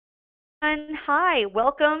Hi,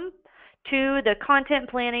 welcome to the content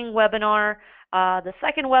planning webinar, the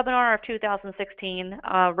second webinar of 2016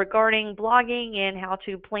 regarding blogging and how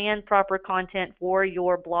to plan proper content for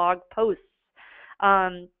your blog posts.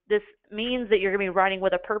 This means that you're going to be writing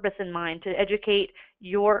with a purpose in mind to educate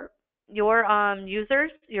your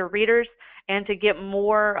users, your readers, and to get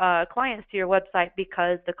more clients to your website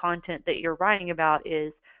because the content that you're writing about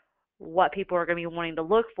is what people are going to be wanting to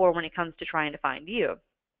look for when it comes to trying to find you.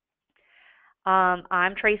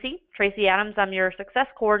 I'm Tracy Adams. I'm your success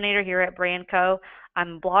coordinator here at Brandco.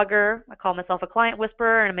 I'm a blogger. I call myself a client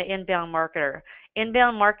whisperer, and I'm an inbound marketer.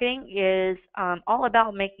 Inbound marketing is all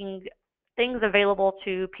about making things available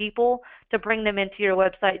to people to bring them into your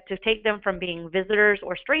website, to take them from being visitors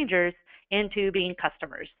or strangers into being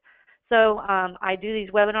customers. So I do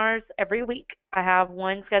these webinars every week. I have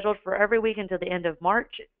one scheduled for every week until the end of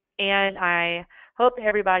March, and I hope that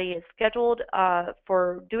everybody is scheduled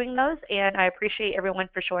for doing those, and I appreciate everyone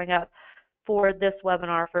for showing up for this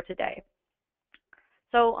webinar for today.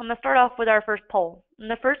 So I'm going to start off with our first poll.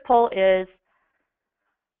 And the first poll is,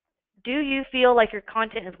 do you feel like your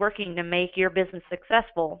content is working to make your business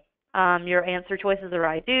successful? Your answer choices are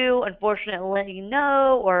I do, unfortunately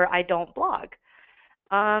no, or I don't blog.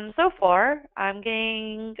 So far, I'm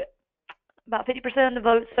getting about 50% of the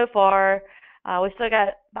votes so far. We still got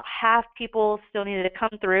about half people still needed to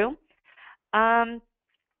come through. I'm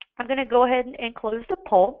going to go ahead and close the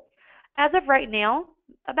poll. As of right now,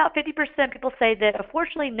 about 50% people say that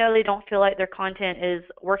unfortunately, no, they don't feel like their content is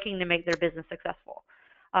working to make their business successful.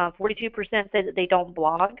 42% say that they don't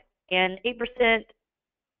blog, and 8%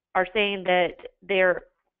 are saying that they're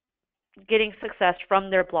getting success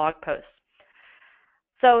from their blog posts.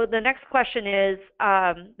 So the next question is,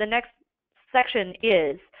 the next section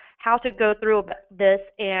is how to go through this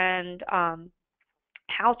and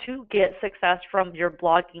how to get success from your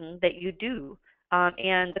blogging that you do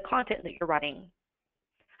and the content that you're writing.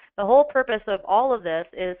 The whole purpose of all of this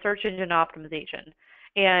is search engine optimization.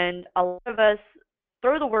 And a lot of us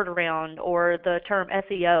throw the word around or the term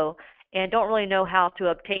SEO and don't really know how to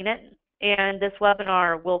obtain it. And this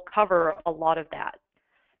webinar will cover a lot of that.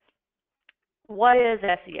 What is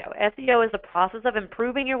SEO? SEO is the process of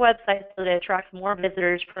improving your website so that it attracts more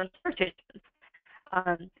visitors from search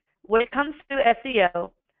engines. When it comes to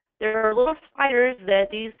SEO, there are little spiders that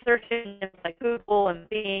these search engines like Google and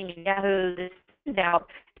Bing and Yahoo send out,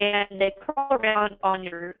 and they crawl around on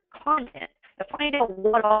your content to find out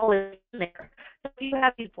what all is in there. So if you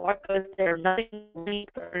have these blog posts that are nothing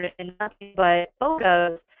links and nothing but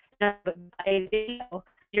photos, nothing but a video,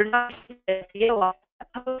 you're not getting SEO off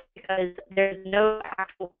that post because there's no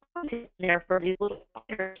actual content in there for these little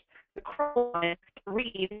spiders to crawl on it, to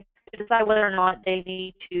read, to decide whether or not they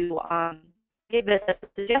need to give us a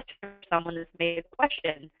suggestion for someone that's made a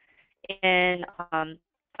question in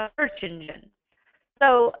a search engine.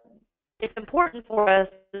 So it's important for us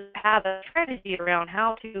to have a strategy around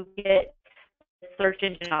how to get search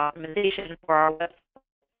engine optimization for our website.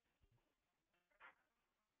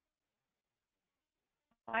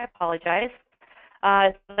 I apologize.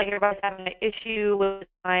 It sounds like everybody's having an issue with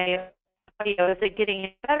my audio. Is it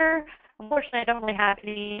getting better? Unfortunately, I don't really have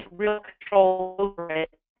any real control over it.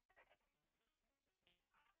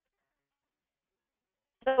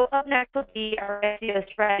 So up next will be our SEO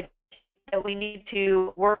strategy that we need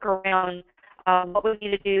to work around what we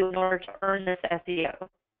need to do in order to earn this SEO.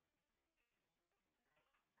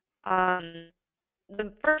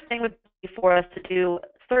 The first thing would be for us to do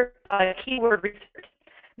keyword research.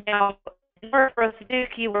 Now, in order for us to do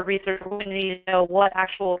keyword research, we're going to need to know what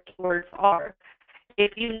actual keywords are.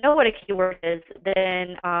 If you know what a keyword is,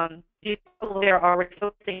 then you probably are already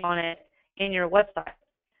focusing on it in your website.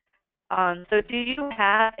 So do you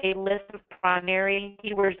have a list of primary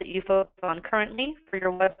keywords that you focus on currently for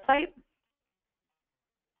your website?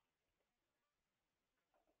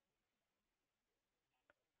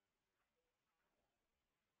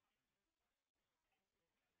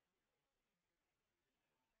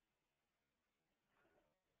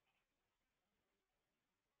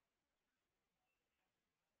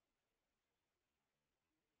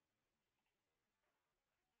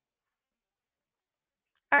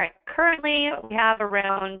 All right, currently we have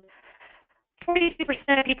around 42%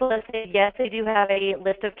 of people that say yes, they do have a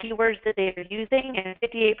list of keywords that they are using, and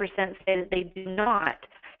 58% say that they do not.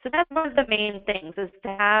 So that's one of the main things, is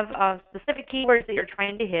to have specific keywords that you're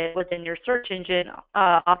trying to hit within your search engine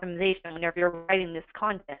optimization whenever you're writing this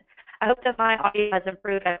content. I hope that my audio has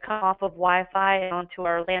improved. I've come off of Wi-Fi and onto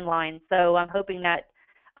our landline, so I'm hoping that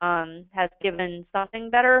has given something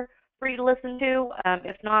better for you to listen to.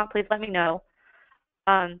 If not, please let me know.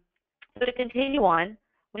 So to continue on,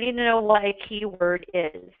 we need to know what a keyword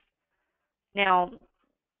is. Now,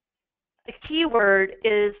 a keyword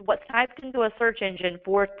is what's typed into a search engine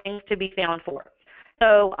for things to be found for.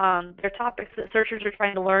 So they're topics that searchers are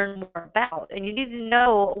trying to learn more about, and you need to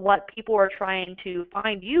know what people are trying to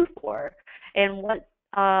find you for, and what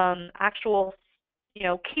actual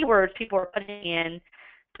keywords people are putting in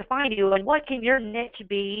to find you, and what can your niche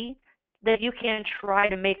be that you can try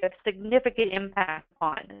to make a significant impact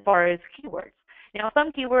on as far as keywords. Now,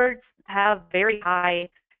 some keywords have very high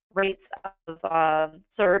rates of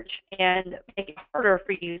search and make it harder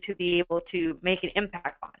for you to be able to make an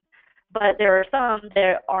impact on. But there are some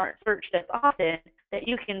that aren't searched as often that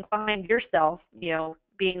you can find yourself,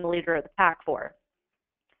 being the leader of the pack for.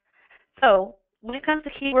 So when it comes to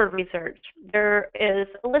keyword research, there is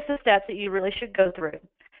a list of steps that you really should go through.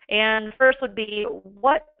 And first would be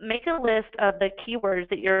make a list of the keywords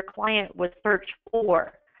that your client would search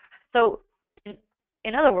for. So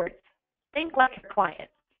in other words, think like your client.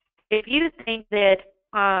 If you think that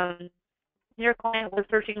your client was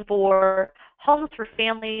searching for homes for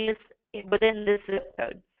families within this zip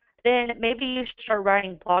code, then maybe you should start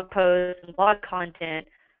writing blog posts and blog content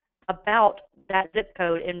about that zip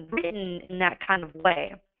code and written in that kind of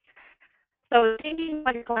way. So thinking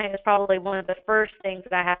like your client is probably one of the first things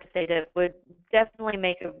that I have to say that would definitely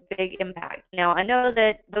make a big impact. Now, I know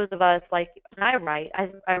that those of us, like when I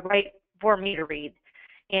write for me to read,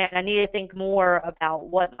 and I need to think more about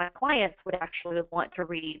what my clients would actually want to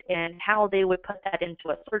read and how they would put that into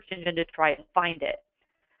a search engine to try and find it.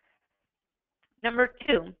 Number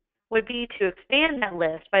 2 would be to expand that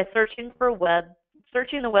list by searching the web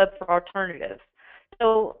for alternatives.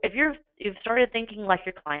 So if you've started thinking like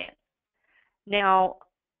your client, now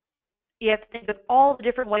you have to think of all the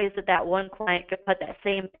different ways that one client could put that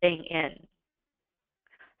same thing in.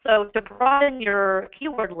 So to broaden your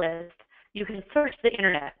keyword list, you can search the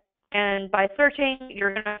internet. And by searching,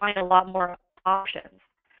 you're going to find a lot more options.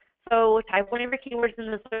 So type one of your keywords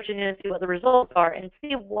in the search engine and see what the results are and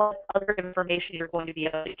see what other information you're going to be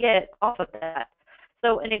able to get off of that.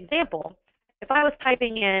 So an example, if I was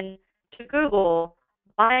typing in to Google,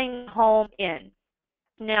 buying home in.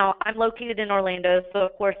 Now, I'm located in Orlando, so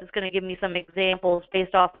of course it's going to give me some examples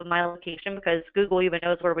based off of my location because Google even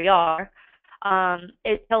knows where we are.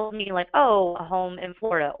 It tells me like, oh, a home in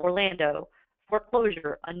Florida, Orlando,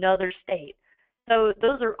 foreclosure, another state. So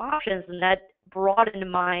those are options, and that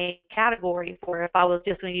broadened my category for if I was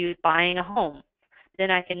just going to use buying a home.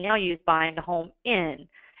 Then I can now use buying a home in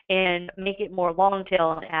and make it more long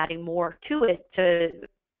tail and adding more to it to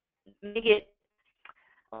make it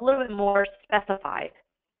a little bit more specified.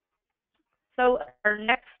 So our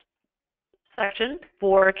next section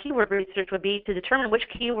for keyword research would be to determine which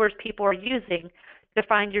keywords people are using to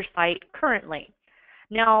find your site currently.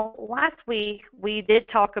 Now, last week we did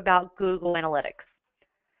talk about Google Analytics.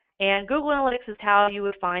 And Google Analytics is how you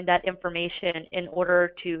would find that information in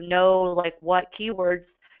order to know like what keywords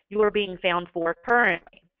you are being found for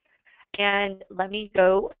currently. And let me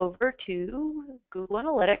go over to Google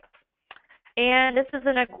Analytics. And this is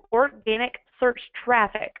an organic search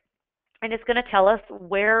traffic. And it's going to tell us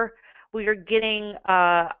where we are getting,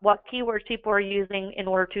 what keywords people are using in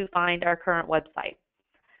order to find our current website.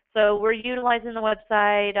 So we're utilizing the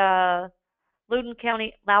website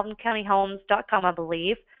loudouncountyhomes.com, I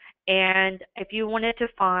believe. And if you wanted to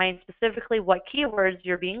find specifically what keywords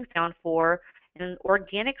you're being found for in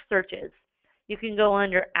organic searches, you can go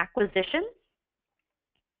under acquisition,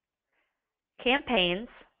 campaigns,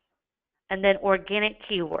 and then organic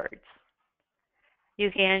keywords.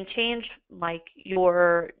 You can change like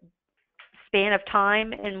your span of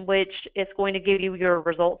time in which it's going to give you your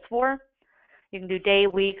results for. You can do day,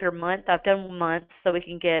 week, or month. I've done months so we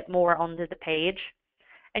can get more onto the page.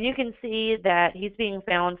 And you can see that he's being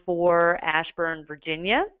found for Ashburn,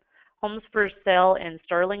 Virginia, homes for sale in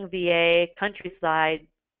Sterling, VA, Countryside,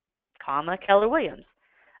 Keller Williams,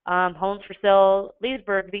 homes for sale,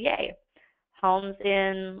 Leesburg, VA, homes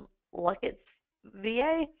in Luckett's,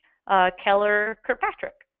 VA, Keller,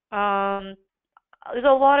 Kirkpatrick. There's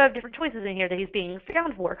a lot of different choices in here that he's being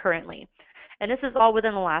found for currently. And this is all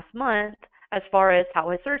within the last month as far as how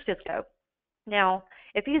his searches go. Now,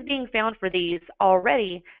 if he's being found for these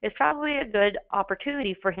already, it's probably a good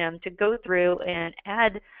opportunity for him to go through and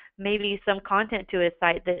add maybe some content to his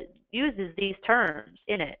site that uses these terms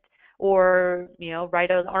in it, or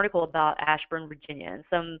write an article about Ashburn, Virginia, and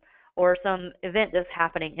some event that's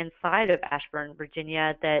happening inside of Ashburn,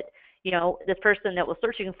 Virginia that this person that was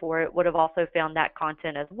searching for it would have also found that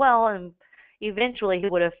content as well, and eventually he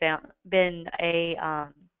would have been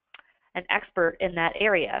an expert in that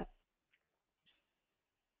area.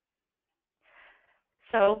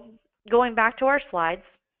 So going back to our slides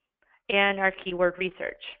and our keyword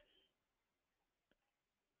research.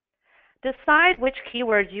 Decide which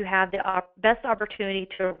keywords you have the best opportunity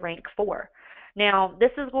to rank for. Now,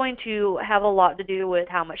 this is going to have a lot to do with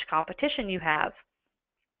how much competition you have.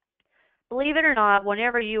 Believe it or not,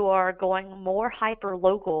 whenever you are going more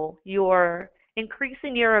hyper-local, you're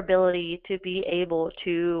increasing your ability to be able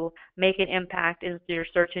to make an impact in your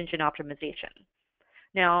search engine optimization.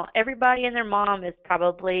 Now, everybody and their mom is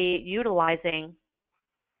probably utilizing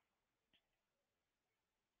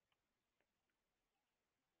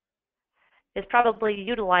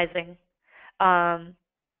um,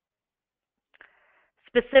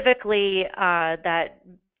 specifically that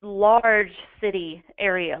large city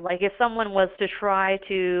area. Like if someone was to try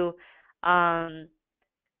to um,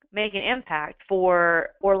 make an impact for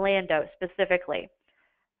Orlando specifically,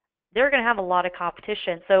 they're going to have a lot of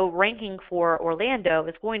competition. So ranking for Orlando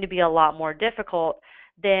is going to be a lot more difficult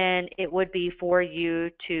than it would be for you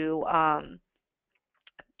to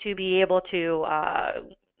be able to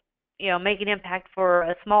make an impact for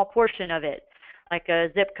a small portion of it, like a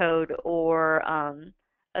zip code or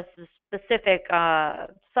a specific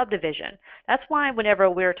subdivision. That's why whenever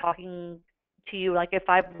we're talking to you, like if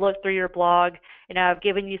I've looked through your blog and I've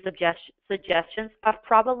given you suggestions, I've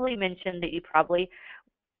probably mentioned that you probably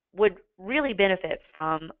would really benefit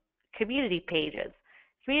from community pages.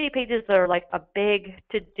 Community pages are like a big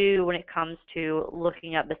to do when it comes to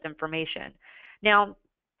looking up this information. Now,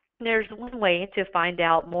 there's one way to find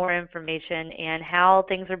out more information and how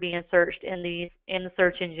things are being searched in the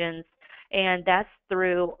search engines, and that's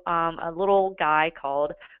through a little guy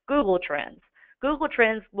called Google Trends. Google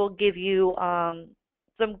Trends will give you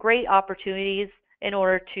some great opportunities in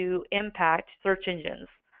order to impact search engines.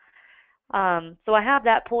 So I have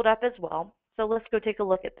that pulled up as well. So let's go take a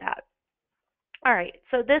look at that. All right,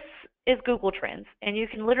 so this is Google Trends, and you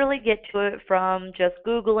can literally get to it from just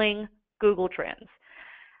Googling Google Trends.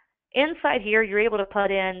 Inside here, you're able to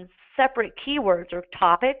put in separate keywords or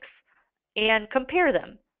topics and compare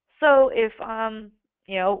them. So if,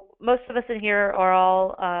 most of us in here are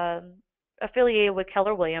all affiliated with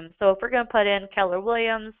Keller Williams. So if we're going to put in Keller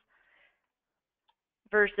Williams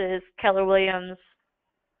versus Keller Williams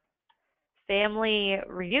family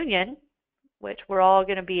reunion, which we're all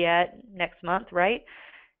going to be at next month, right?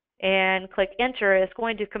 And click enter, it's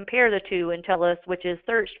going to compare the two and tell us which is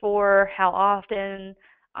searched for, how often,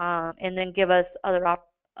 and then give us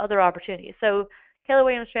other opportunities. So Keller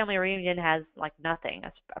Williams Family Reunion has like nothing,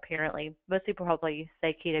 apparently. Most people probably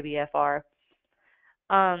say KWFR.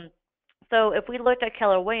 So if we looked at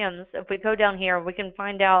Keller Williams, if we go down here, we can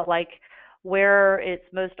find out like where it's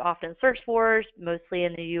most often searched for, mostly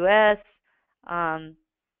in the U.S.,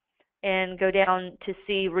 and go down to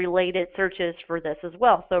see related searches for this as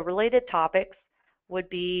well. So related topics would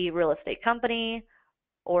be real estate company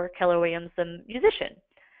or Keller Williams, the musician.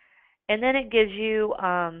 And then it gives you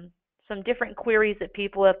some different queries that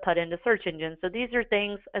people have put into search engines. So these are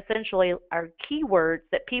things, essentially, are keywords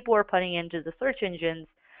that people are putting into the search engines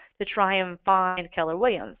to try and find Keller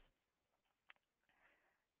Williams.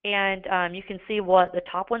 And you can see what the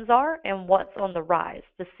top ones are and what's on the rise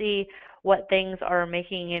to see what things are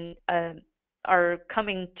are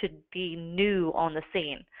coming to be new on the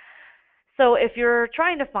scene. So if you're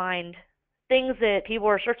trying to find things that people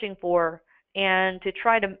are searching for and to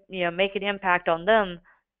try to make an impact on them,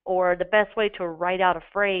 or the best way to write out a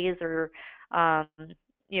phrase or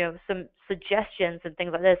some suggestions and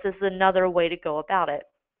things like this is another way to go about it.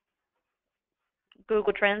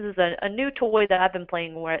 Google Trends is a new toy that I've been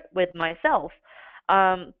playing with myself.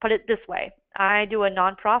 Put it this way, I do a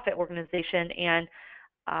nonprofit organization,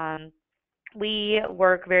 and we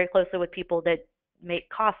work very closely with people that make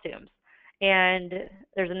costumes. And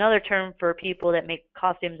there's another term for people that make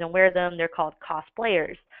costumes and wear them. They're called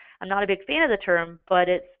cosplayers. I'm not a big fan of the term, but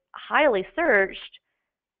it's highly searched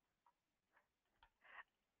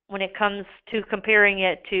when it comes to comparing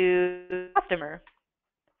it to customer.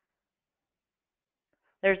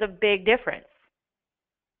 There's a big difference.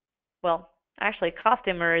 Well, actually,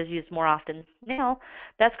 costumer is used more often now.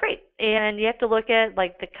 That's great. And you have to look at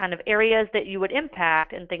like the kind of areas that you would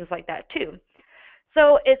impact and things like that too.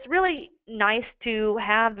 So it's really nice to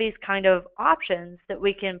have these kind of options that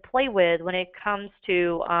we can play with when it comes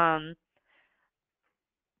to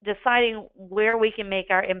deciding where we can make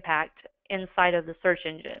our impact inside of the search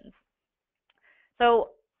engines.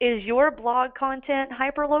 So is your blog content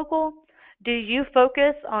hyperlocal? Do you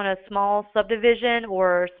focus on a small subdivision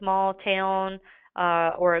or a small town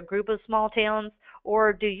or a group of small towns,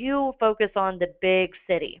 or do you focus on the big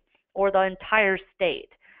city or the entire state?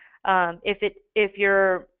 If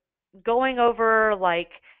your going over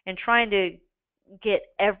and trying to get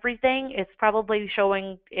everything is probably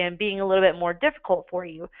showing and being a little bit more difficult for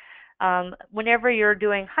you. Whenever you're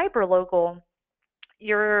doing hyperlocal,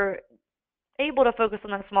 you're able to focus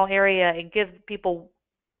on that small area and give people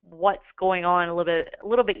what's going on a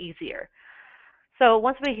little bit easier. So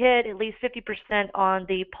once we hit at least 50% on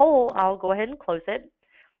the poll, I'll go ahead and close it.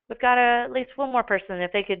 We've got at least one more person.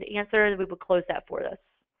 If they could answer, we would close that for us.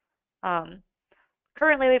 Um,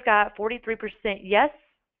 Currently, we've got 43% yes,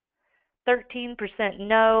 13%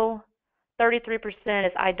 no, 33%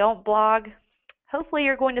 is I don't blog. Hopefully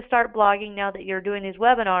you're going to start blogging now that you're doing these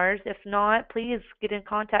webinars. If not, please get in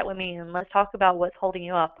contact with me and let's talk about what's holding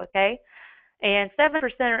you up, okay? And 7%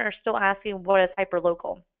 are still asking what is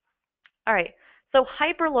hyperlocal. All right, so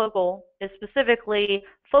hyperlocal is specifically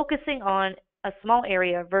focusing on a small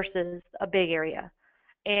area versus a big area.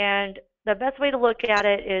 And the best way to look at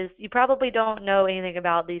it is you probably don't know anything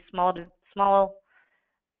about these small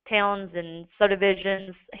towns and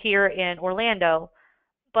subdivisions here in Orlando,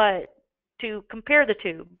 but to compare the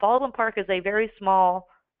two, Baldwin Park is a very small,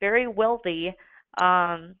 very wealthy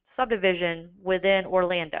subdivision within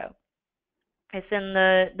Orlando. It's in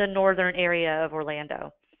the northern area of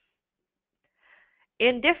Orlando.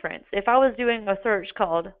 In difference, if I was doing a search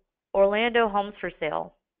called Orlando homes for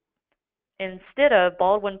sale, instead of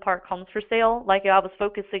Baldwin Park homes for sale, like I was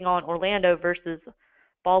focusing on Orlando versus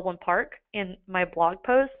Baldwin Park in my blog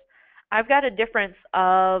post, I've got a difference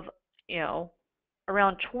of,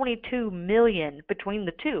 around 22 million between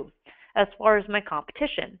the two as far as my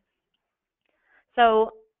competition.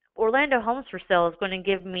 So Orlando homes for sale is going to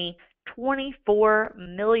give me 24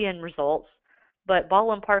 million results, but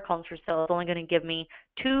Baldwin Park homes for sale is only going to give me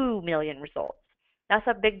 2 million results. That's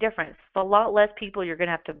a big difference. It's a lot less people you're going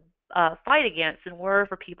to have to fight against in order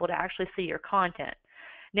for people to actually see your content.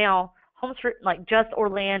 Now, homes for just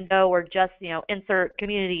Orlando or just insert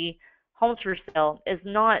community homes for sale is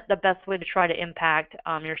not the best way to try to impact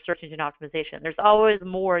your search engine optimization. There's always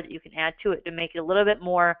more that you can add to it to make it a little bit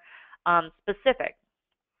more specific.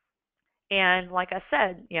 And like I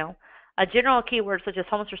said, a general keyword such as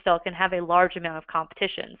homes for sale can have a large amount of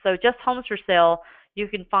competition. So just homes for sale, you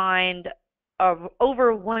can find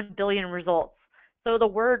over 1 billion results. So the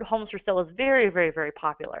word homes for sale is very, very, very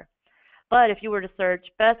popular. But if you were to search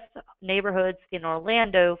best neighborhoods in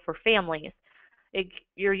Orlando for families,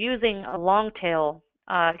 you're using a long tail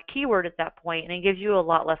keyword at that point, and it gives you a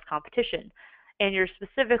lot less competition. And you're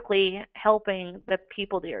specifically helping the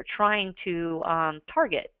people that you're trying to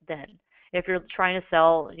target then. If you're trying to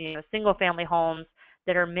sell, single family homes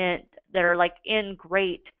that are like in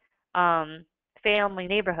great family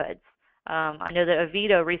neighborhoods. I know that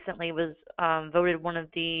Oviedo recently was voted one of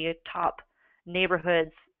the top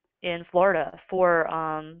neighborhoods in Florida for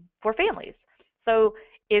families. So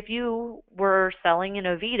if you were selling in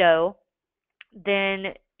Oviedo,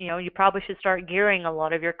 then you probably should start gearing a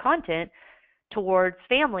lot of your content towards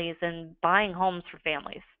families and buying homes for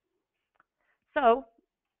families. So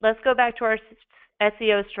let's go back to our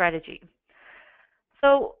SEO strategy.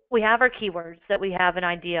 So we have our keywords that we have an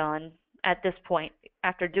idea on at this point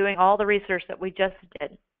after doing all the research that we just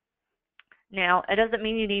did. Now, it doesn't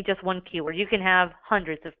mean you need just one keyword. You can have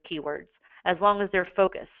hundreds of keywords as long as they're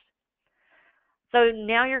focused. So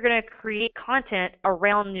now you're going to create content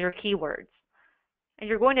around your keywords. And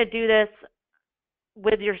you're going to do this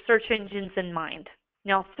with your search engines in mind.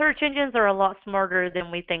 Now, search engines are a lot smarter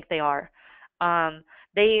than we think they are.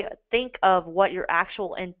 They think of what your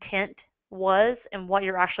actual intent was and what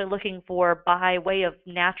you're actually looking for by way of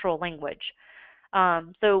natural language.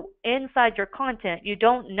 So inside your content, you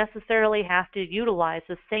don't necessarily have to utilize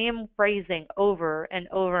the same phrasing over and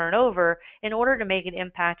over and over in order to make an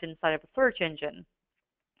impact inside of a search engine.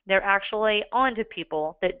 They're actually onto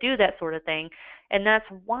people that do that sort of thing, and that's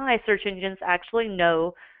why search engines actually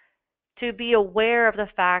know to be aware of the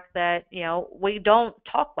fact that, we don't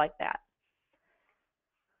talk like that.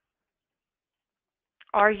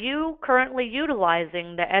 Are you currently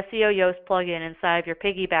utilizing the SEO Yoast plugin inside of your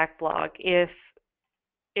Piggyback blog if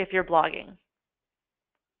you're blogging?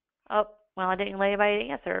 Oh, well, I didn't let anybody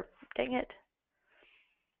answer. Dang it.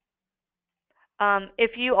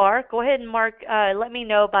 If you are, go ahead and let me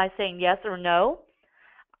know by saying yes or no.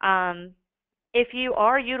 If you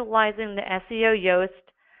are utilizing the SEO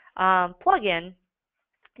Yoast plugin,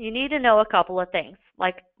 you need to know a couple of things.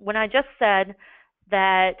 Like when I just said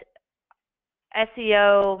that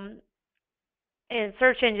SEO and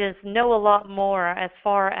search engines know a lot more as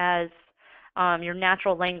far as your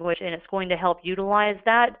natural language, and it's going to help utilize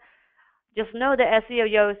that. Just know that SEO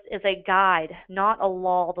Yoast is a guide, not a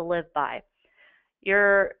law to live by.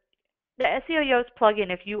 The SEO Yoast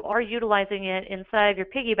plugin, if you are utilizing it inside of your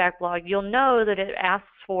Piggyback blog, you'll know that it asks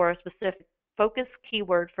for a specific focus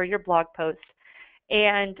keyword for your blog post.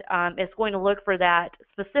 And it's going to look for that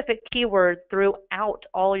specific keyword throughout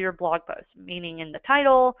all your blog posts, meaning in the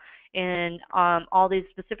title, in all these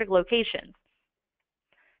specific locations.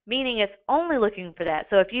 Meaning it's only looking for that.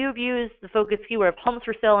 So if you've used the focus keyword of homes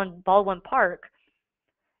for sale in Baldwin Park,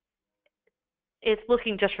 it's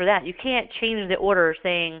looking just for that. You can't change the order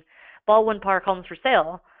saying Baldwin Park homes for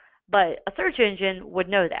sale, but a search engine would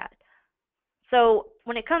know that. So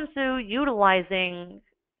when it comes to utilizing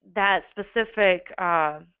that specific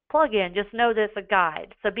plugin, just know that it's a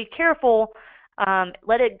guide. So be careful.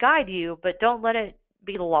 Let it guide you, but don't let it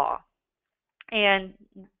be the law. And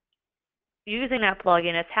using that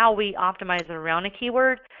plugin is how we optimize it around a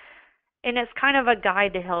keyword, and it's kind of a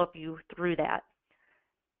guide to help you through that.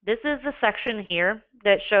 This is the section here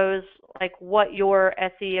that shows like what your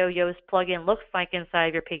SEO Yoast plugin looks like inside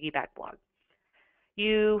of your Piggyback blog.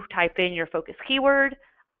 You type in your focus keyword,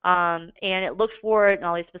 and it looks for it in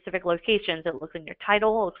all these specific locations. It looks in your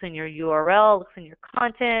title, it looks in your URL, it looks in your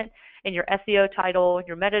content, in your SEO title,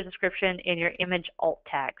 your meta description, and your image alt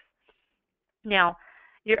tags. Now,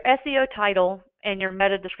 your SEO title and your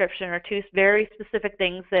meta description are two very specific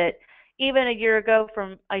things that even a year ago,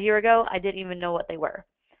 I didn't even know what they were.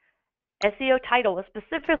 SEO title is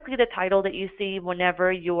specifically the title that you see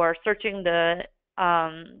whenever you are searching the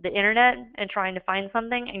internet and trying to find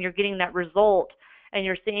something, and you're getting that result, and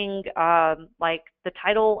you're seeing like the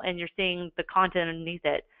title and you're seeing the content underneath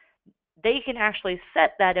it. They can actually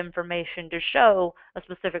set that information to show a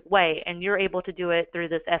specific way, and you're able to do it through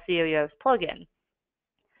this SEO Yoast plugin.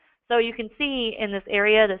 So you can see in this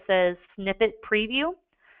area that says snippet preview,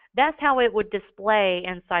 that's how it would display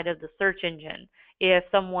inside of the search engine if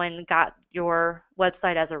someone got your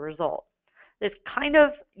website as a result. It's kind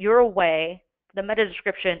of your way, the meta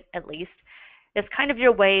description at least, is kind of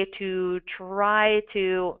your way to try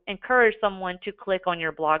to encourage someone to click on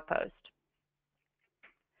your blog post.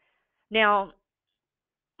 Now,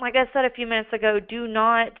 like I said a few minutes ago, do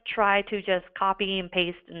not try to just copy and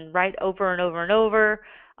paste and write over and over and over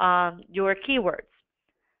your keywords.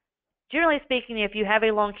 Generally speaking, if you have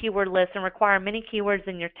a long keyword list and require many keywords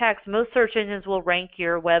in your text, most search engines will rank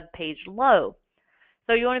your web page low.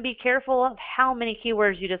 So you want to be careful of how many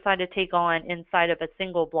keywords you decide to take on inside of a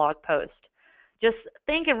single blog post. Just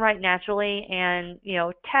think and write naturally, and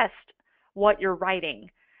test what you're writing.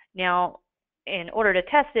 Now, in order to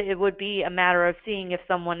test it, it would be a matter of seeing if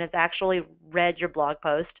someone has actually read your blog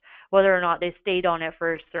post, whether or not they stayed on it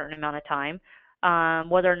for a certain amount of time,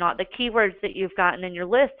 whether or not the keywords that you've gotten in your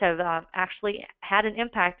list have actually had an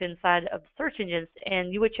impact inside of search engines,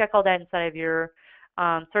 and you would check all that inside of your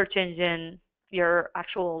search engine, your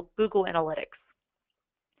actual Google Analytics.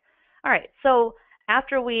 All right, so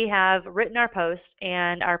after we have written our post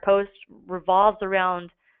and our post revolves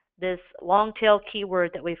around this long tail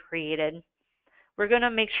keyword that we've created, we're going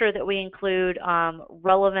to make sure that we include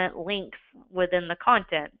relevant links within the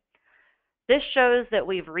content. This shows that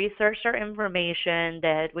we've researched our information,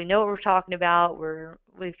 that we know what we're talking about,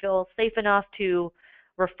 we feel safe enough to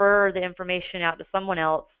refer the information out to someone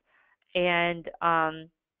else, and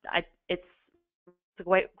it's a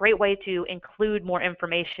great way to include more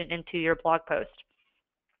information into your blog post.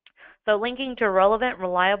 So linking to relevant,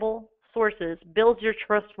 reliable sources builds your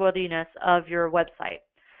trustworthiness of your website.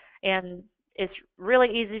 And it's really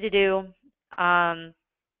easy to do. And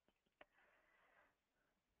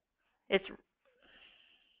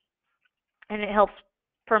it helps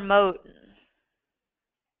promote.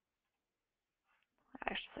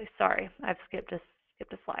 Actually, sorry, I've skipped a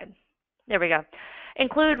slide. There we go.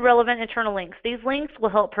 Include relevant internal links. These links will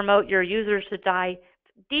help promote your users to dive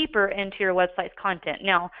deeper into your website's content.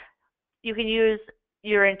 Now, you can use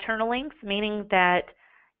your internal links, meaning that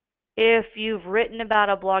if you've written about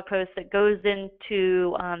a blog post that goes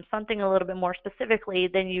into something a little bit more specifically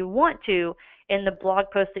than you want to in the blog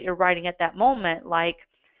post that you're writing at that moment, like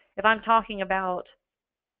if I'm talking about,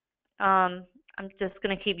 I'm just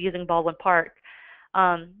going to keep using Baldwin Park.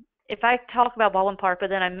 If I talk about Baldwin Park, but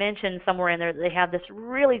then I mention somewhere in there that they have this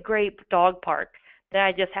really great dog park that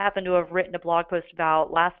I just happened to have written a blog post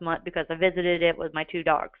about last month because I visited it with my 2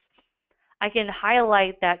 dogs, I can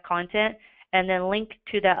highlight that content and then link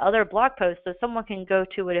to that other blog post so someone can go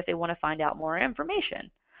to it if they want to find out more information.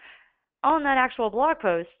 On that actual blog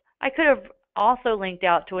post, I could have also linked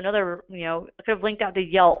out to another, I could have linked out to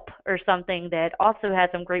Yelp or something that also had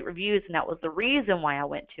some great reviews, and that was the reason why I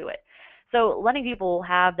went to it. So letting people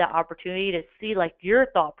have the opportunity to see like your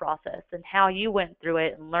thought process and how you went through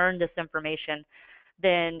it and learn this information,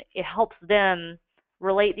 then it helps them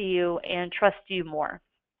relate to you and trust you more.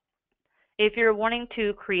 If you're wanting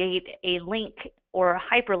to create a link or a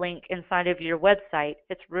hyperlink inside of your website,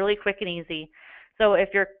 it's really quick and easy. So if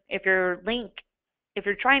you're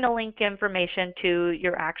trying to link information to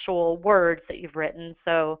your actual words that you've written,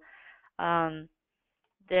 so um,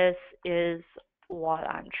 this is what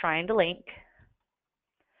I'm trying to link.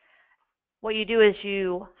 What you do is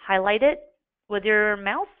you highlight it with your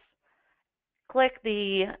mouse, click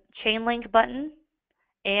the chain link button,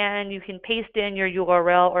 and you can paste in your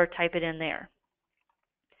URL or type it in there.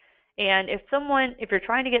 And if you're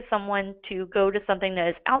trying to get someone to go to something that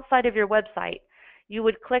is outside of your website, you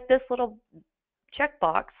would click this little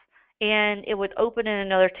checkbox and it would open in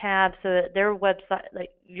another tab so that their website,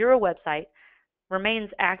 like your website, remains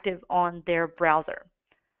active on their browser.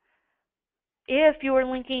 If you are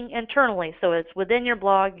linking internally, so it's within your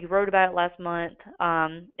blog, you wrote about it last month,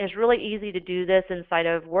 it's really easy to do this inside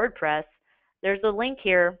of WordPress. There's a link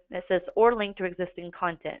here that says or link to existing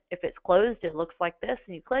content. If it's closed, it looks like this,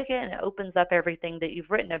 and you click it and it opens up everything that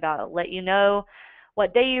you've written about. It'll let you know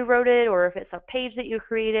what day you wrote it, or if it's a page that you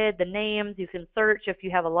created, the names. You can search if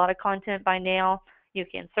you have a lot of content by now. You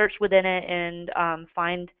can search within it and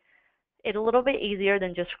find it a little bit easier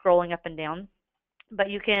than just scrolling up and down. But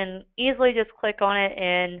you can easily just click on it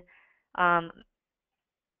and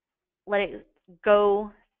let it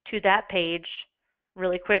go to that page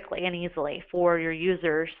really quickly and easily for your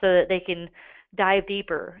users so that they can dive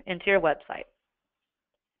deeper into your website.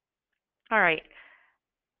 All right.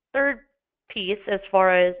 Third piece, as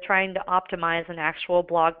far as trying to optimize an actual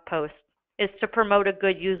blog post, is to promote a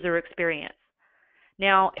good user experience.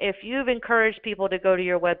 Now, if you've encouraged people to go to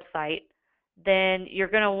your website, then you're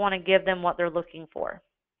going to want to give them what they're looking for.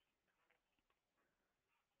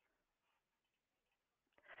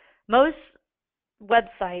 Most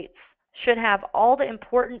websites should have all the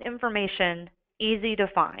important information easy to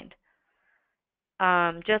find.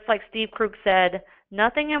 Just like Steve Krug said,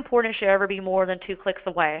 nothing important should ever be more than 2 clicks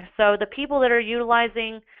away. So the people that are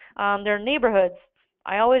utilizing their neighborhoods,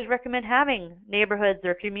 I always recommend having neighborhoods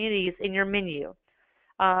or communities in your menu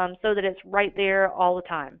so that it's right there all the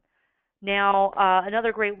time. Now,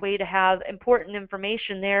 another great way to have important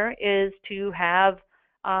information there is to have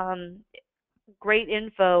great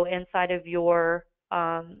info inside of your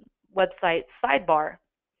website sidebar.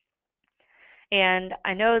 And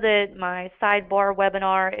I know that my sidebar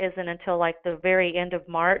webinar isn't until like the very end of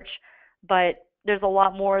March, but there's a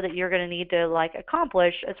lot more that you're going to need to like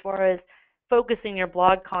accomplish as far as focusing your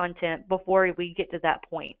blog content before we get to that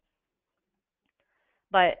point.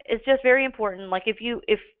 But it's just very important. Like if you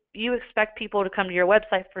expect people to come to your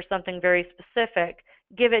website for something very specific,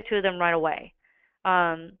 give it to them right away.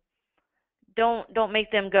 Don't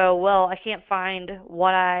make them go, well, I can't find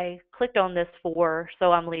what I clicked on this for,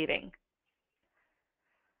 so I'm leaving.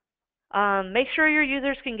 Make sure your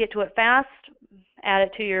users can get to it fast. Add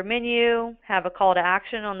it to your menu. Have a call to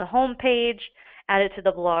action on the home page. Add it to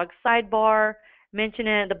the blog sidebar. Mention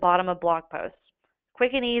it at the bottom of blog posts.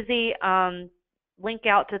 Quick and easy. Link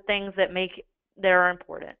out to things that are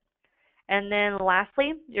important. And then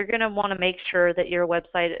lastly, you're going to want to make sure that your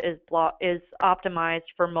website is optimized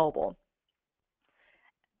for mobile.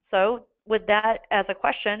 So with that as a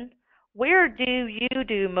question, where do you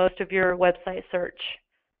do most of your website search?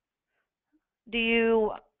 Do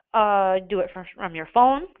you do it from your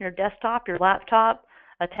phone, your desktop, your laptop,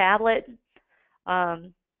 a tablet?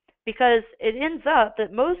 Because it ends up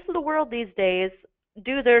that most of the world these days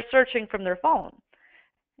do their searching from their phone.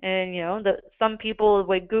 And, you know, some people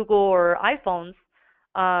with Google or iPhones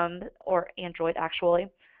or Android, actually,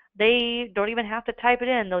 they don't even have to type it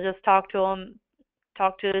in. They'll just talk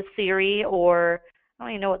to Siri, or I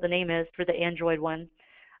don't even know what the name is for the Android one,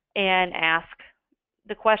 and ask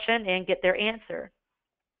the question and get their answer.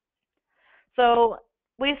 So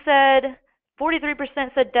we said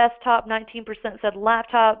 43% said desktop, 19% said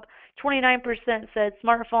laptop, 29% said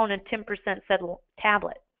smartphone, and 10% said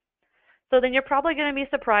tablet. So then you're probably going to be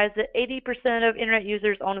surprised that 80% of internet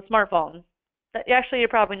users own a smartphone. Actually, you're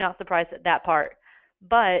probably not surprised at that part,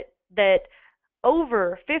 but that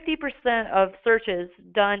over 50% of searches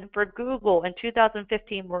done for Google in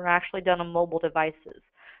 2015 were actually done on mobile devices.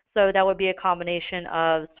 So that would be a combination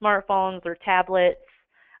of smartphones or tablets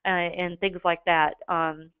and things like that.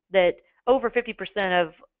 That over 50%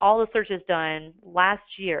 of all the searches done last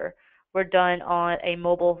year were done on a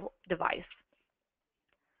mobile device.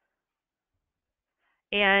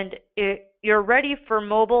 And you're ready for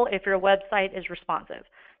mobile if your website is responsive.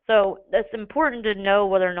 So it's important to know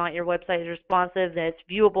whether or not your website is responsive, that it's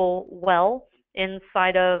viewable well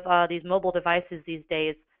inside of these mobile devices these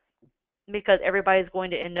days. because everybody's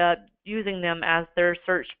going to end up using them as their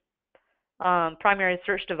primary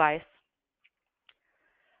search device.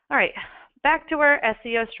 All right, back to our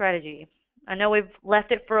SEO strategy. I know we've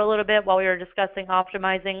left it for a little bit while we were discussing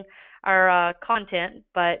optimizing our content,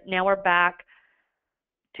 but now we're back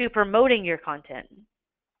to promoting your content.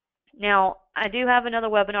 Now, I do have another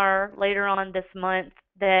webinar later on this month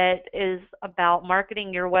that is about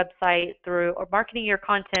marketing your website or marketing your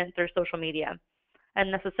content through social media.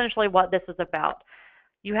 And that's essentially what this is about.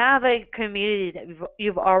 You have a community that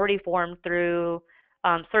you've already formed through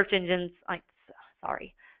search engines,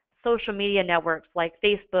 social media networks like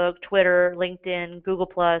Facebook, Twitter, LinkedIn, Google+,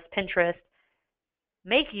 Pinterest.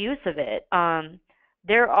 Make use of it.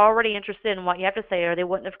 They're already interested in what you have to say, or they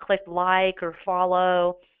wouldn't have clicked like or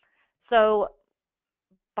follow. So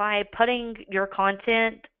by putting your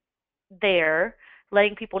content there,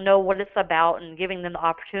 letting people know what it's about and giving them the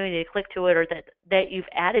opportunity to click to it, or that you've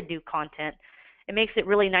added new content, it makes it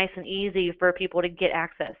really nice and easy for people to get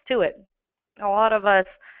access to it. A lot of us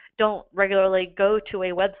don't regularly go to a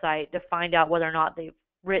website to find out whether or not they've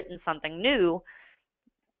written something new.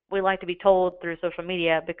 We like to be told through social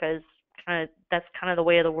media because that's kind of the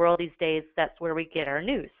way of the world these days. That's where we get our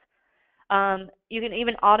news. You can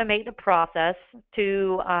even automate the process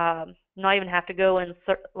to not even have to go and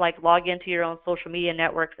log into your own social media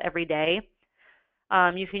networks every day.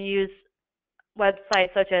 You can use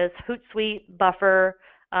websites such as Hootsuite, Buffer.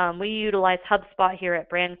 We utilize HubSpot here at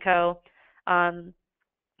Brandco.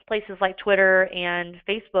 Places like Twitter and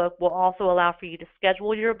Facebook will also allow for you to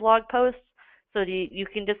schedule your blog posts so that you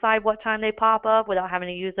can decide what time they pop up without having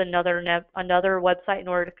to use another website in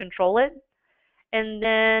order to control it. And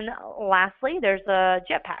then lastly, there's a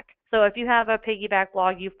Jetpack. So if you have a piggyback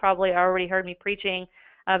blog, you've probably already heard me preaching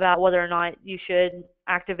about whether or not you should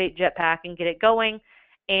activate Jetpack and get it going.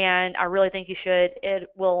 And I really think you should. It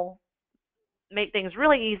will make things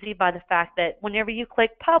really easy by the fact that whenever you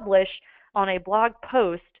click publish on a blog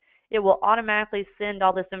post, it will automatically send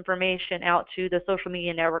all this information out to the social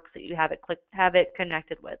media networks that you have it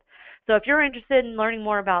connected with. So if you're interested in learning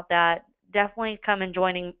more about that, definitely come and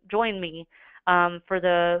join me for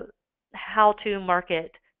the How to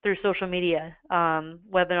Market Through Social Media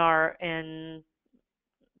webinar in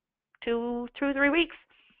 3 weeks.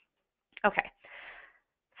 Okay.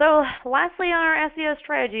 So lastly on our SEO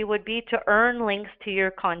strategy would be to earn links to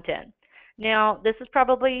your content. Now, this is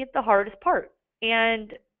probably the hardest part,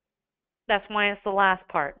 and that's why it's the last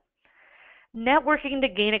part. Networking to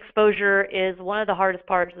gain exposure is one of the hardest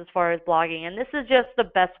parts as far as blogging, and this is just the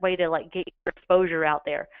best way to get your exposure out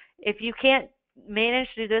there. If you can't manage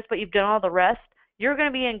to do this, but you've done all the rest, you're going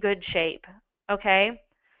to be in good shape, okay?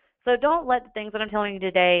 So don't let the things that I'm telling you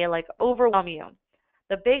today overwhelm you.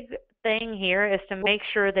 The big thing here is to make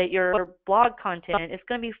sure that your blog content is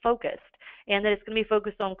going to be focused, and that it's going to be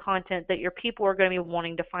focused on content that your people are going to be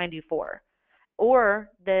wanting to find you for, or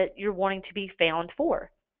that you're wanting to be found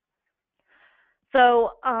for.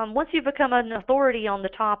 So once you've become an authority on the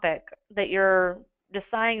topic that you're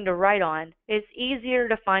deciding to write on, it's easier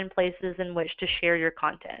to find places in which to share your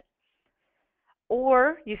content.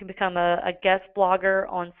 Or you can become a guest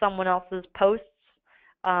blogger on someone else's posts.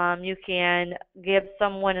 You can give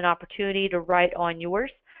someone an opportunity to write on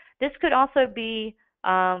yours. This could also be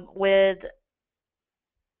with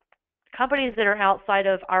companies that are outside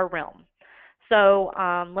of our realm. So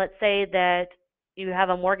let's say that you have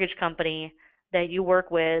a mortgage company that you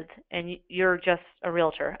work with and you're just a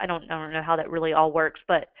realtor. I don't know how that really all works,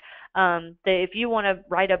 but if you want to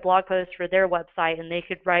write a blog post for their website, and they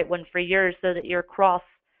could write one for yours, so that you're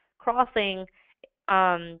crossing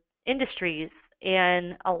industries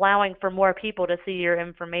and allowing for more people to see your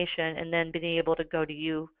information, and then being able to go to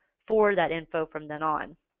you for that info from then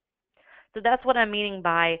on. So that's what I'm meaning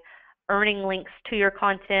by earning links to your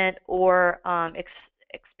content, or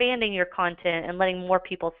expanding your content and letting more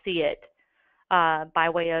people see it by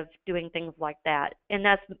way of doing things like that. And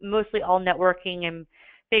that's mostly all networking and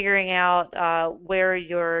figuring out where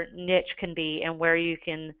your niche can be and where you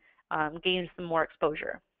can gain some more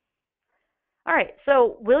exposure. All right,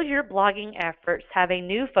 so will your blogging efforts have a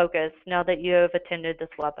new focus now that you have attended this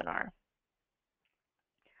webinar?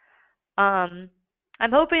 I'm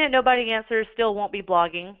hoping that nobody answers still won't be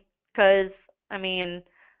blogging, because, I mean,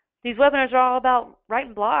 these webinars are all about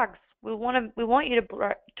writing blogs. We want you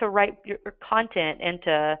to write your content and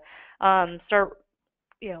to start,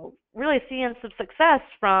 really seeing some success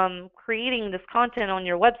from creating this content on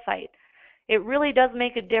your website. It really does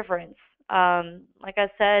make a difference. Like I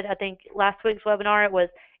said, I think last week's webinar, it was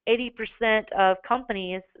 80% of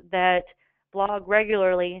companies that blog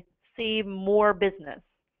regularly see more business.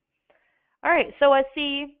 All right, so I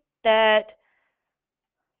see that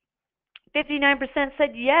 59%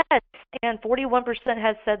 said yes, and 41%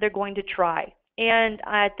 has said they're going to try. And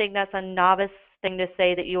I think that's a novice thing to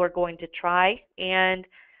say, that you are going to try. And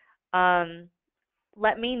um,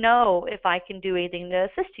 let me know if I can do anything to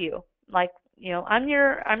assist you. Like, I'm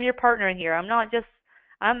your partner in here. I'm not just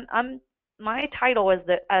I'm my title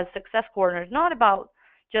as success coordinator is not about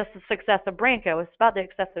just the success of Branco. It's about the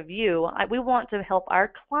success of you. We want to help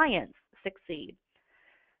our clients succeed.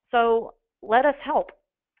 So let us help.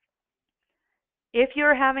 If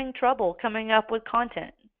you're having trouble coming up with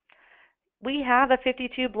content, we have a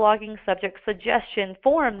 52 blogging subject suggestion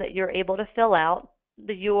form that you're able to fill out.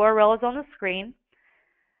 The URL is on the screen.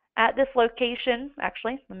 At this location,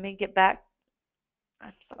 actually, let me get back.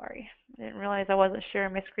 I'm sorry. I didn't realize I wasn't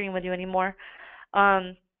sharing my screen with you anymore.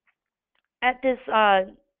 Um, at this uh,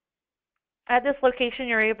 at this location,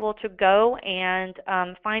 you're able to go and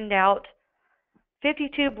find out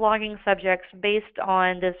 52 blogging subjects based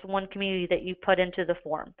on this one community that you put into the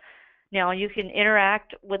form. Now, you can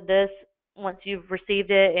interact with this once you've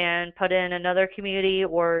received it and put in another community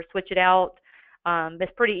or switch it out.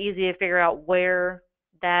 It's pretty easy to figure out where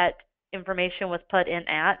that information was put in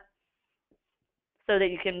at, so that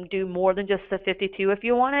you can do more than just the 52 if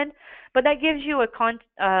you wanted. But that gives you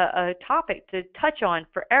a topic to touch on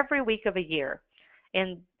for every week of a year.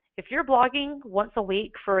 And if you're blogging once a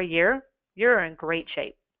week for a year, you're in great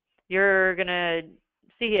shape. You're going to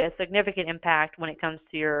see a significant impact when it comes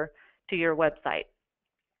to your website.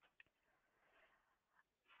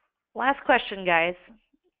 Last question, guys.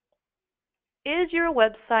 Is your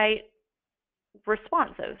website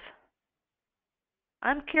responsive?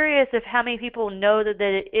 I'm curious if how many people know that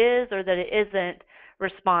it is or that it isn't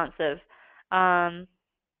responsive.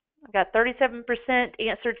 I've got 37%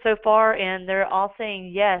 answered so far, and they're all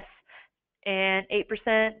saying yes, and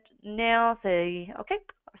 8% now say okay.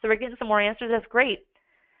 So we're getting some more answers. That's great.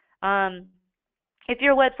 Um, if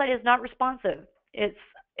your website is not responsive, it's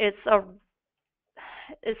it's a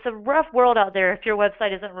it's a rough world out there if your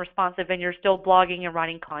website isn't responsive and you're still blogging and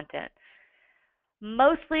writing content.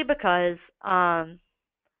 Mostly because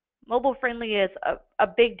mobile friendly is a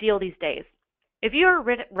big deal these days. If you're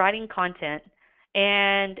writing content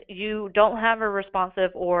and you don't have a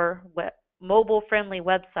responsive or mobile friendly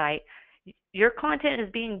website, your content is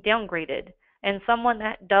being downgraded, and someone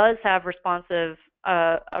that does have a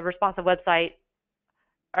responsive website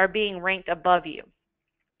are being ranked above you.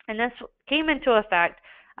 And this came into effect,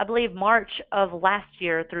 I believe, March of last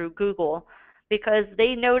year through Google, because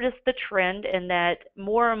they noticed the trend in that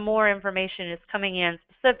more and more information is coming in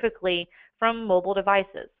specifically from mobile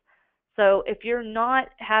devices. So if you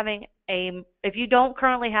don't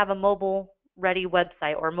currently have a mobile ready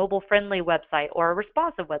website or a mobile friendly website or a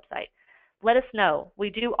responsive website, let us know. We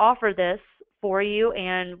do offer this for you,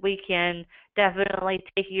 and we can definitely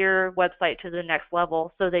take your website to the next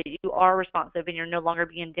level so that you are responsive and you're no longer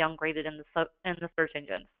being downgraded in the search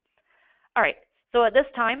engines. All right, so at this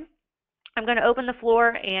time, I'm going to open the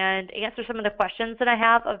floor and answer some of the questions that I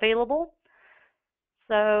have available.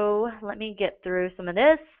 So let me get through some of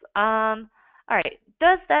this. All right,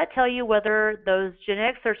 does that tell you whether those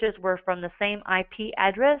genetic searches were from the same IP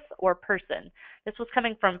address or person? This was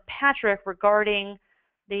coming from Patrick regarding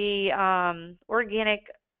the organic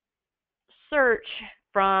search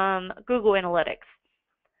from Google Analytics.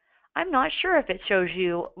 I'm not sure if it shows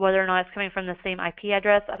you whether or not it's coming from the same IP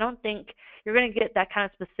address. I don't think you're going to get that kind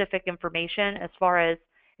of specific information as far as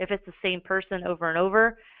if it's the same person over and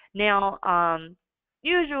over. Now,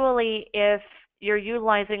 usually if you're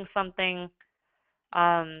utilizing something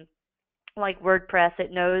like WordPress,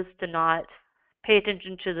 it knows to not pay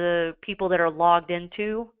attention to the people that are logged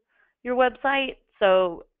into your website.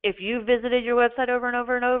 So if you visited your website over and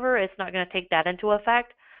over and over, it's not going to take that into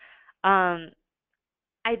effect.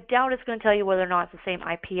 I doubt it's going to tell you whether or not it's the same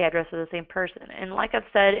IP address or the same person. And like I've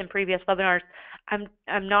said in previous webinars, I'm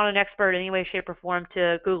not an expert in any way, shape, or form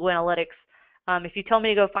to Google Analytics. If you tell me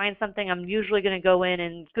to go find something, I'm usually going to go in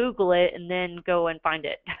and Google it and then go and find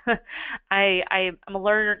it. I'm a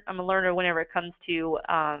learner. I'm a learner whenever it comes to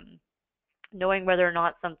knowing whether or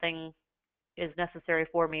not something is necessary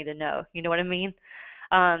for me to know. You know what I mean?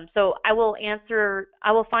 So I will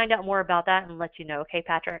find out more about that and let you know. Okay,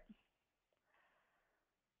 Patrick?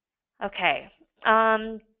 Okay.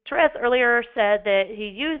 Therese earlier said that she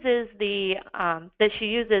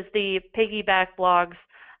uses the Piggyback Blogs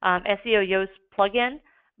SEO Yoast plugin,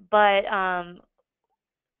 but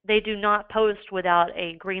they do not post without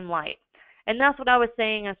a green light. And that's what I was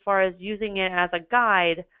saying as far as using it as a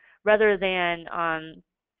guide rather than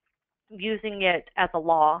using it as a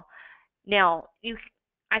law. Now,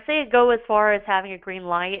 I say go as far as having a green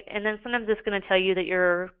light, and then sometimes it's going to tell you that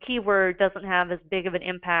your keyword doesn't have as big of an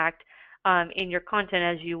impact in your content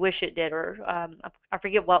as you wish it did, or I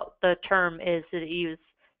forget what the term is that it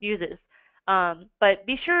uses. But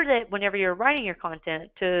be sure that whenever you're writing your content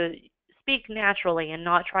to speak naturally and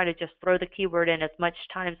not try to just throw the keyword in as much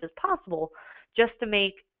times as possible just to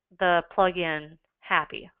make the plugin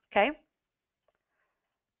happy, okay?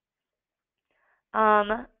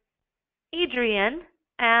 Um, Adrian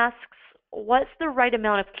asks, what's the right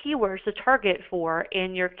amount of keywords to target for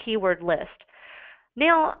in your keyword list?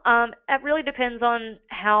 Now, it really depends on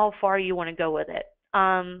how far you want to go with it.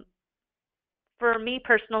 For me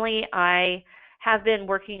personally, I have been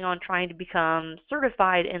working on trying to become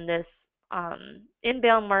certified in this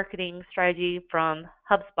inbound marketing strategy from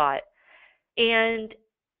HubSpot. And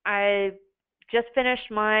I just finished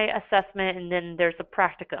my assessment, and then there's a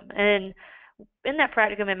practicum. And in that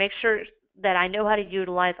practicum, it makes sure that I know how to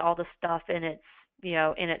utilize all the stuff in its,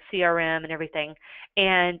 in its CRM and everything.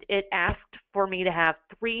 And it asked for me to have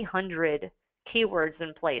 300 keywords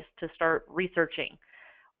in place to start researching.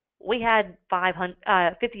 We had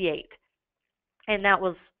 58, and that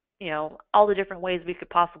was, all the different ways we could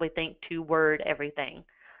possibly think to word everything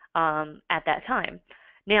at that time.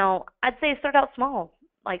 Now, I'd say start out small.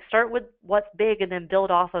 Like start with what's big and then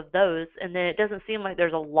build off of those. And then it doesn't seem like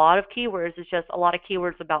there's a lot of keywords. It's just a lot of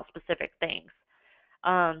keywords about specific things.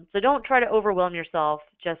 So don't try to overwhelm yourself.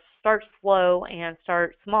 Just start slow and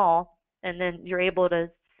start small, and then you're able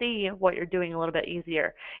to see what you're doing a little bit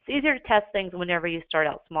easier. It's easier to test things whenever you start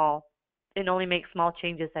out small and only make small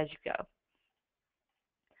changes as you go.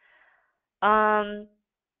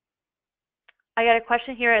 I got a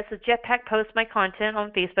question here. It says Jetpack posts my content on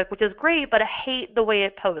Facebook, which is great, but I hate the way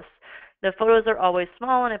it posts. The photos are always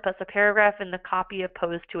small, and it puts a paragraph in the copy of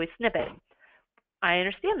post to a snippet. I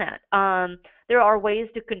understand that. There are ways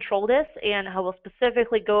to control this, and I will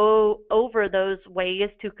specifically go over those ways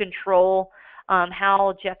to control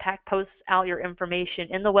how Jetpack posts out your information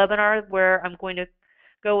in the webinar, where I'm going to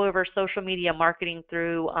go over social media marketing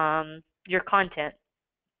through your content.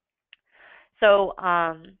 So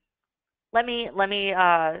let me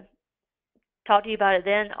talk to you about it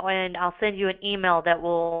then, and I'll send you an email that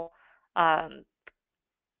will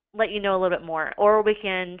let you know a little bit more, or we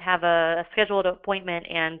can have a scheduled appointment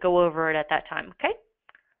and go over it at that time, okay?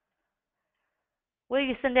 Will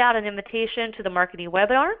you send out an invitation to the marketing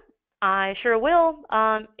webinar? I sure will.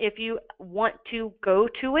 If you want to go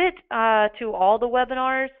to it, to all the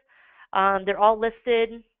webinars, they're all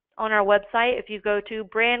listed on our website. If you go to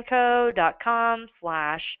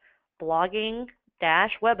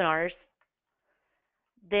brandco.com/blogging-webinars,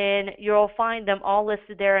 then you'll find them all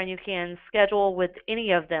listed there, and you can schedule with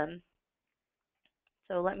any of them.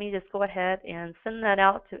 So let me just go ahead and send that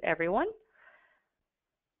out to everyone.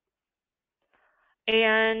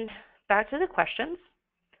 And back to the questions.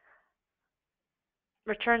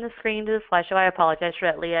 Return the screen to the slideshow. I apologize for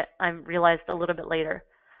that, Leah. I realized a little bit later.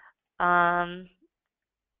 I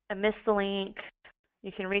missed the link.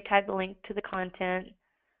 You can retag the link to the content.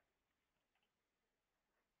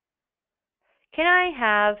 Can I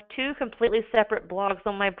have two completely separate blogs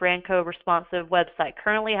on my Brandco responsive website?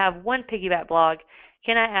 Currently I have one piggyback blog.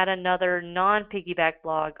 Can I add another non-piggyback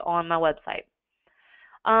blog on my website?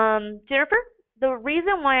 Jennifer, the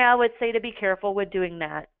reason why I would say to be careful with doing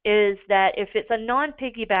that is that if it's a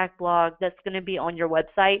non-piggyback blog that's going to be on your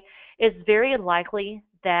website, it's very likely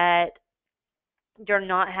that you're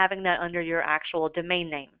not having that under your actual domain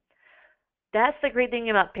name. That's the great thing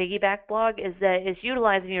about Piggyback Blog, is that it's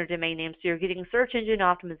utilizing your domain name, so you're getting search engine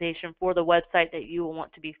optimization for the website that you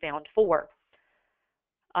want to be found for.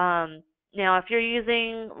 Now, if you're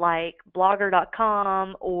using like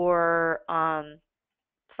blogger.com or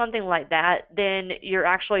something like that, then you're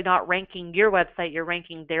actually not ranking your website, you're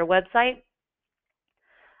ranking their website.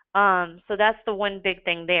 So that's the one big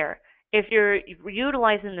thing there. If you're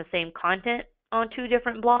utilizing the same content on two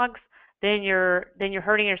different blogs, then you're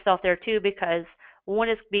hurting yourself there too, because one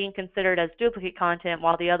is being considered as duplicate content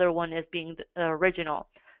while the other one is being original.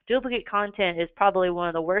 Duplicate content is probably one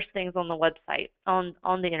of the worst things on the website, on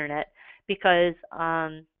the internet, because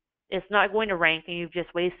it's not going to rank and you've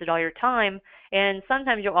just wasted all your time. And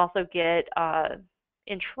sometimes you'll also get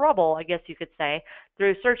in trouble, I guess you could say,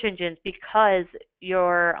 through search engines, because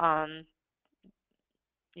you're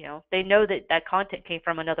they know that that content came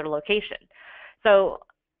from another location. So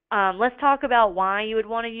let's talk about why you would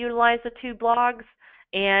want to utilize the two blogs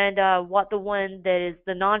and what the one that is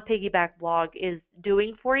the non-piggyback blog is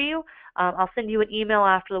doing for you. I'll send you an email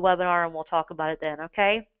after the webinar and we'll talk about it then,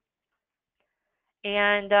 okay?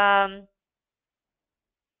 And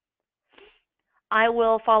I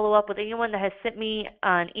will follow up with anyone that has sent me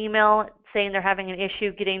an email saying they're having an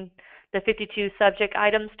issue getting the 52 subject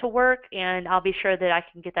items to work, and I'll be sure that I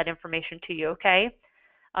can get that information to you, okay?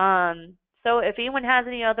 So if anyone has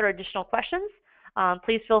any other additional questions,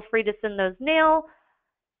 please feel free to send those now.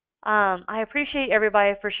 I appreciate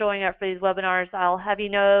everybody for showing up for these webinars. I'll have you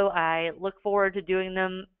know I look forward to doing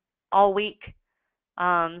them all week,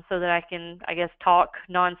 so that I can, I guess, talk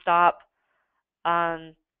nonstop.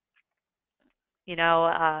 Um,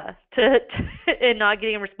 and not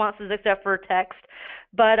getting responses except for text.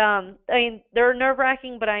 But I mean, they're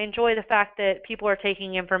nerve-wracking, but I enjoy the fact that people are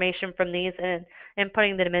taking information from these and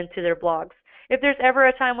putting them into their blogs. If there's ever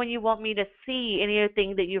a time when you want me to see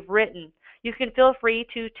anything that you've written, you can feel free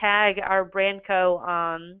to tag our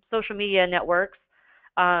Brandco social media networks.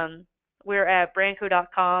 We're at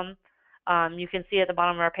brandco.com. You can see at the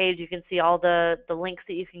bottom of our page, you can see all the links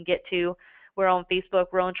that you can get to. We're on Facebook,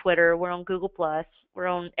 we're on Twitter, we're on Google+, we're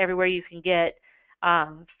on everywhere you can get.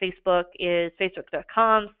 Facebook is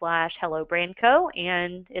facebook.com/HelloBrandco,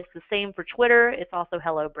 and it's the same for Twitter. It's also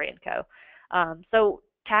Hello Brandco. So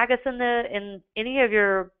tag us in any of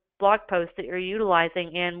your blog posts that you're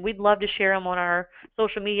utilizing, and we'd love to share them on our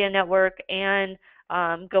social media network and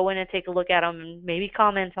go in and take a look at them and maybe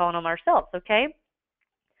comment on them ourselves, okay?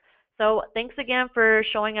 So thanks again for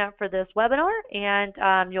showing up for this webinar, and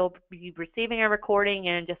you'll be receiving a recording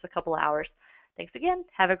in just a couple hours. Thanks again.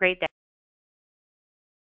 Have a great day.